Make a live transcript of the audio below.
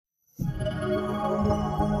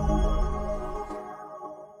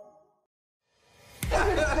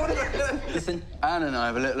Listen, Anne and I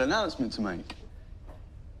have a little announcement to make.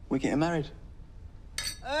 We're getting married.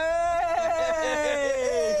 Hey!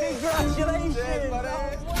 Congratulations!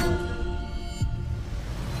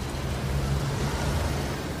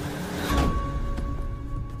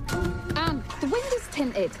 Anne, the window's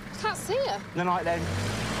tinted. Can't see her. Good night, then.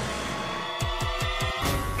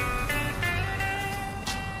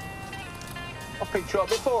 I picked you up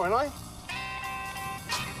before, haven't I?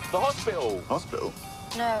 The hospital. Hospital?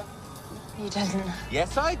 No, you didn't.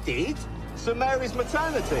 Yes, I did. St Mary's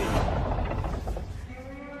maternity.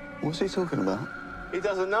 What's he talking about? He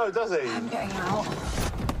doesn't know, does he? I'm getting out.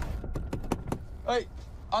 Hey,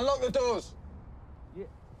 unlock the doors.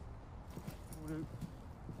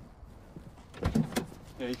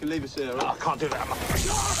 Yeah, you can leave us here, Oh, I can't do that.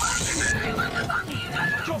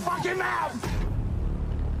 Shut your fucking mouth!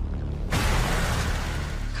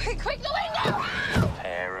 Quick, the window!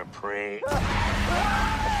 Pair of pricks.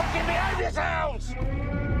 Fucking behind yourselves!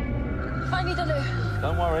 I need a loo.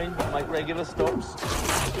 Don't worry, we'll make regular stops.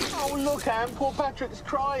 Oh, look, Anne, poor Patrick's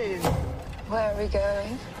crying. Where are we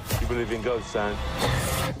going? You believe in ghosts, Anne?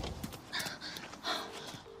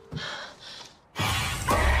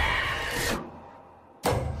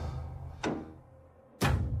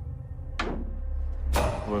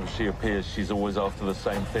 Whenever she appears, she's always after the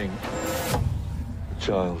same thing. The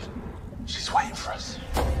child. She's waiting for us.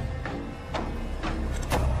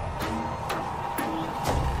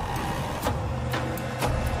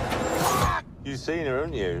 You've seen her,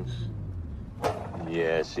 haven't you?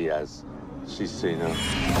 Yeah, she has. She's seen her.